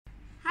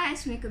Hai,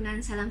 Assalamualaikum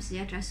dan salam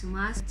sejahtera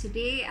semua.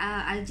 Today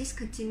I'll just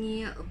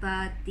continue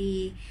about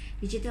the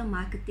digital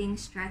marketing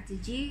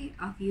strategy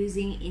of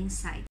using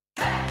insights.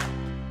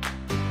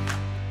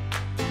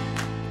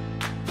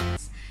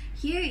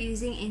 Here,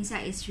 using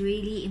insight is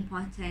really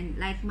important.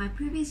 Like my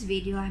previous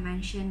video, I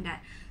mentioned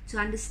that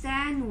to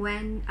understand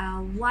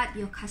what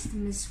your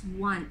customers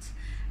want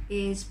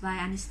is by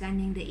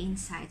understanding the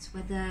insights,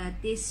 whether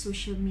this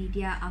social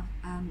media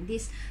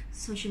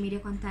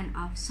content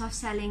of soft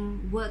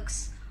selling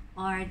works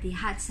or the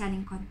hard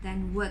selling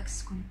content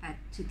works compared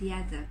to the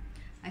other.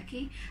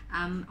 Okay,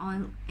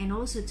 and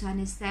also to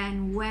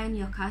understand when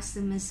your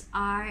customers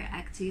are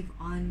active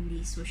on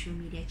the social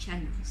media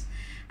channels.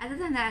 Other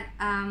than that,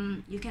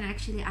 you can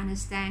actually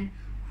understand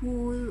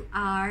who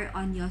are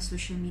on your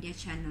social media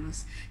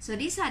channels. So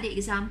these are the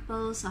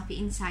examples of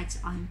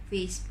insights on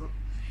Facebook.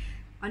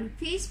 On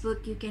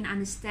Facebook, you can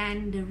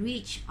understand the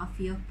reach of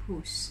your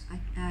posts,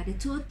 the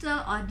total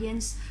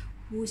audience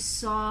who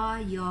saw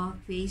your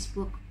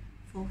Facebook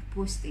for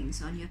postings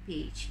on your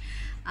page,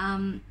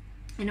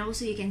 and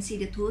also you can see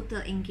the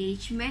total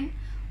engagement,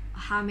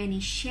 how many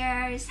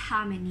shares,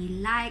 how many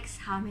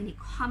likes, how many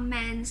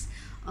comments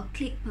or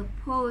click per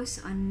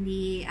post on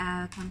the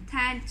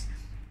content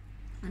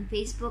on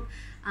Facebook.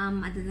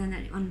 Other than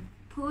that, on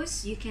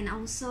posts, you can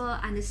also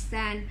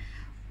understand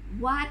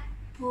what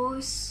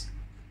posts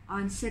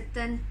on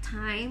certain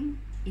time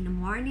in the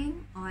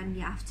morning or in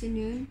the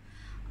afternoon,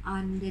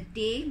 on the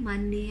day,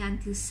 Monday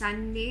until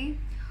Sunday,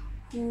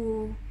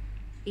 who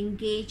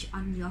engage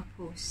on your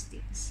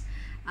postings.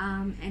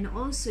 And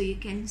also you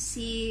can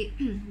see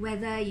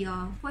whether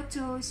your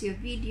photos, your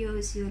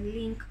videos, your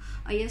link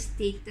or your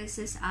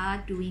statuses are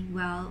doing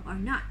well or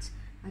not.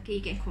 Okay,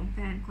 you can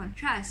compare and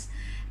contrast.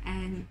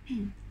 And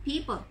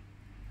people,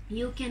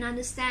 you can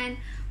understand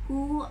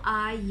who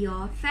are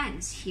your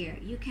fans here.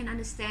 You can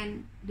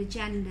understand the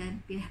gender,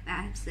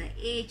 perhaps the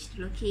age,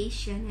 the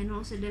location, and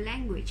also the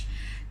language.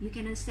 You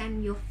can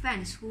understand your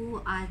fans,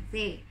 who are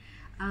they,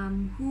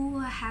 who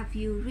have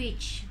you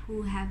reached,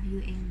 who have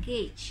you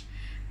engaged,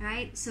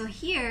 right? So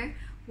here,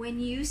 when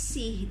you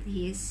see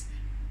this,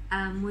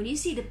 when you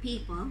see the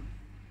people,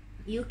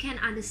 you can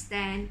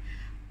understand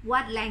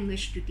what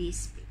language do they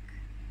speak,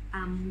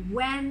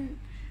 when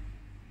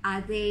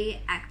are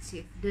they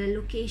active, the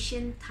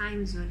location,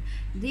 time zone.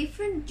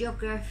 Different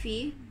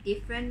geography,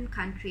 different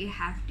country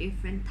have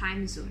different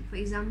time zone. For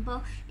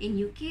example, in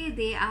UK,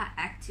 they are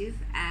active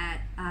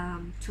at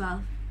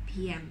 12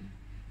 p.m.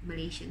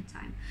 Malaysian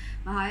time,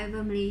 but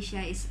however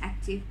Malaysia is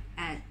active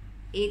at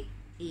 8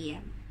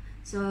 a.m.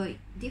 so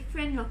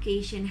different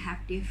location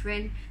have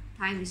different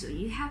time zone.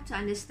 You have to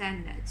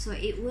understand that, so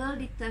it will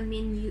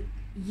determine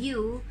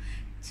you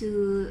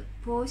to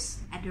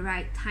post at the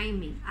right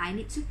timing. I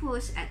need to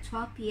post at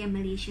 12 p.m.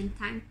 Malaysian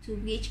time to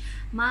reach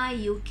my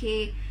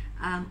UK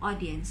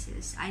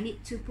audiences. I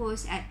need to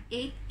post at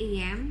 8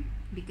 a.m.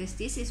 because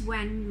this is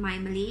when my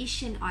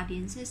Malaysian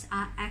audiences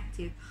are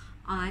active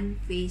on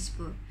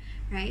Facebook,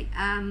 right?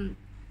 And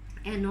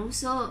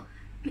also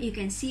you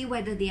can see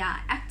whether they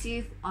are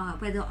active or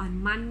whether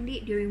on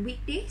Monday during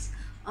weekdays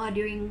or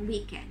during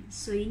weekends.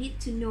 So you need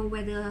to know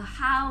whether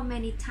how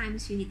many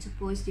times you need to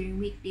post during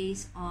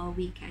weekdays or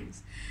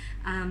weekends,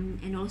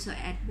 and also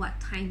at what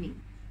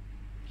timing.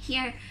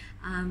 Here,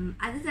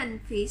 other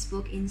than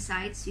Facebook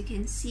insights, you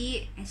can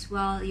see as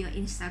well your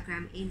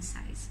Instagram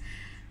insights.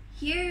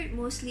 Here,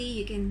 mostly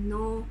you can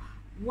know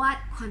what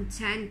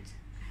content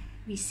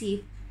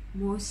receive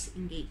most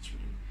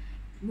engagement,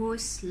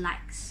 most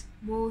likes,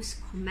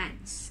 most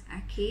comments.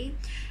 Okay,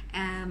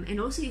 and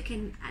also you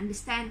can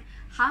understand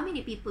how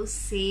many people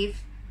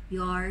save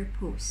your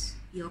post,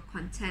 your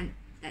content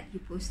that you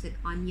posted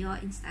on your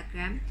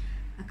Instagram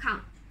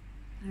account.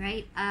 All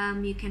right,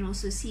 you can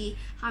also see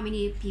how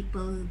many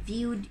people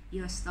viewed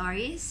your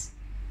stories.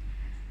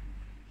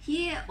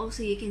 Here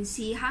also you can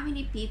see how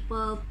many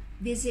people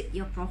visit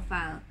your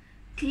profile,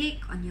 click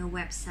on your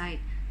website,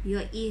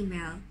 your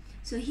email.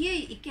 So here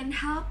it can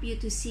help you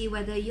to see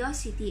whether your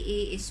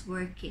CTA is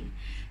working.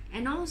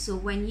 And also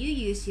when you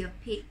use your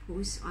paid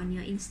posts on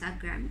your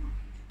Instagram,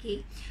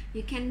 okay,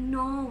 you can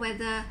know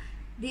whether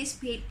this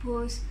paid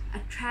post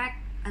attract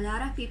a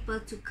lot of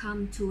people to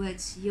come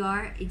towards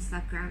your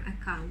Instagram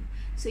account.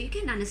 So you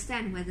can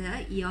understand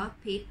whether your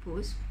paid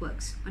post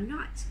works or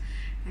not.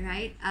 All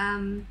right.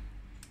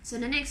 So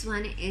the next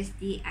one is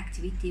the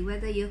activity,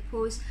 whether your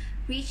post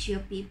reach your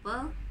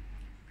people,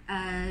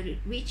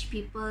 reach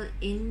people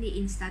in the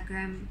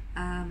Instagram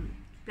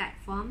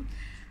platform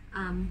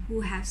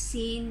who have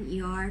seen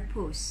your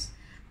posts,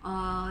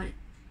 or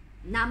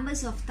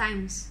numbers of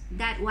times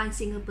that one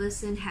single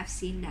person have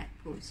seen that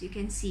post. You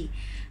can see,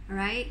 all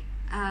right?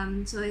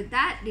 So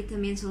that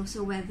determines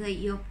also whether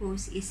your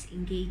post is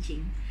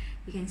engaging.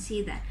 You can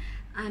see that,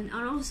 and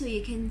also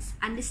you can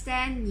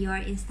understand your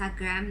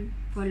Instagram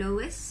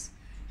followers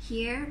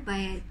here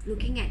by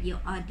looking at your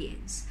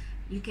audience.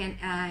 You can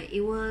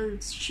it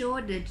will show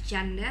the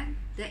gender,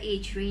 the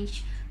age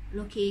range,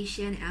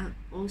 location, and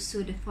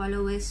also the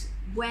followers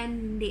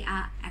when they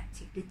are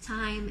active, the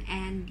time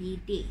and the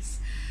days.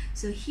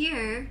 So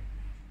here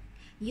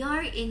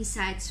Your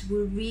insights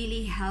will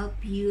really help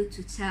you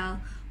to tell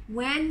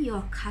when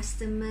your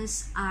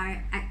customers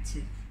are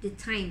active, the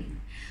timing,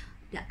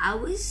 the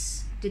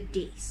hours, the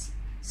days.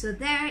 So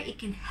there it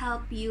can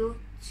help you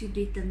to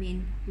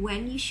determine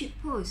when you should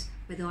post,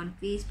 whether on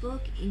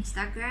Facebook,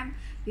 Instagram,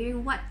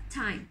 during what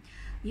time.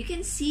 You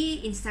can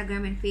see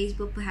Instagram and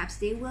Facebook, perhaps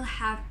they will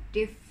have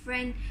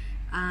different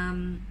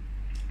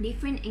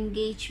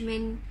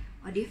engagement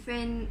or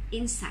different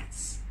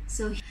insights.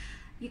 So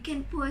you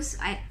can post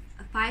at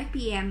 5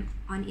 p.m.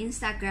 on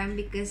Instagram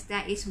because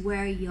that is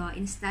where your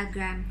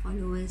Instagram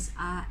followers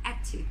are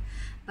active.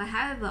 But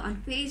however,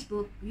 on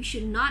Facebook, you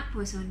should not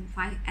post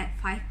at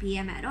 5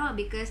 p.m. at all,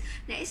 because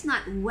that is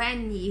not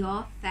when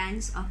your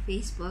fans of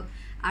Facebook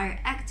are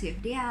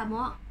active. They are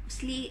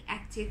mostly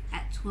active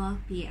at 12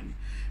 p.m.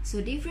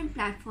 So different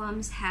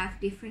platforms have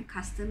different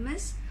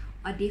customers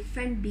or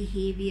different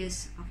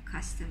behaviors of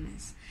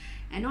customers,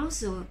 and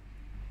also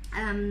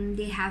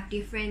they have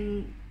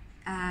different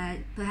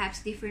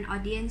perhaps different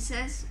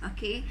audiences.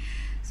 Okay,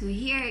 so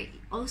here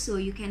also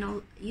you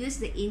can use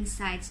the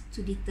insights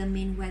to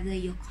determine whether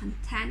your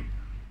content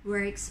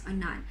works or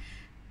not.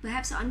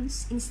 Perhaps on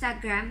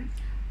Instagram,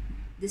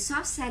 the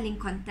soft selling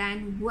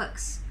content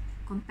works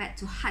compared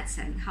to hard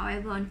selling.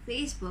 However, on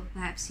Facebook,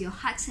 perhaps your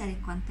hard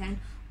selling content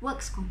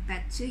works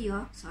compared to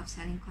your soft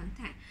selling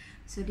content.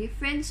 So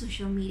different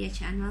social media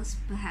channels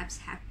perhaps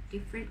have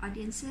different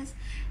audiences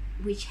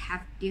which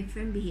have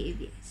different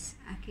behaviors.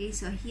 Okay,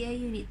 so here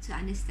you need to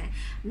understand,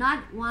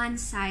 not one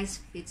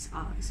size fits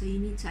all. So you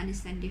need to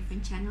understand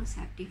different channels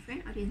have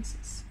different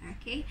audiences.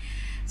 Okay,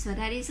 so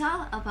that is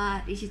all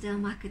about digital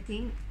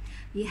marketing.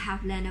 You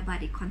have learned about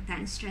the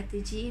content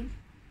strategy,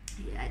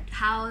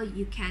 how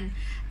you can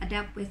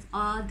adapt with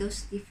all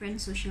those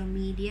different social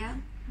media,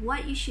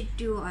 what you should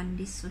do on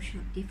this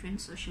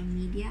different social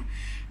media,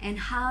 and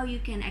how you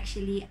can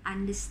actually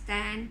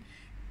understand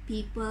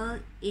people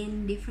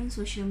in different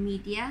social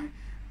media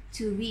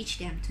to reach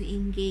them, to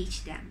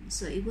engage them.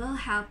 So it will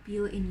help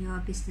you in your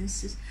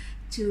businesses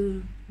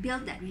to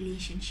build that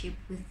relationship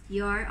with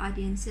your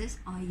audiences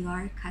or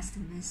your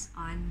customers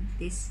on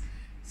this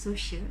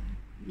social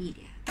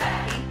media.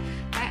 Okay,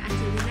 right,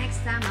 until the next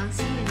time, I'll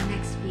see you in the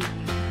next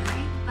video.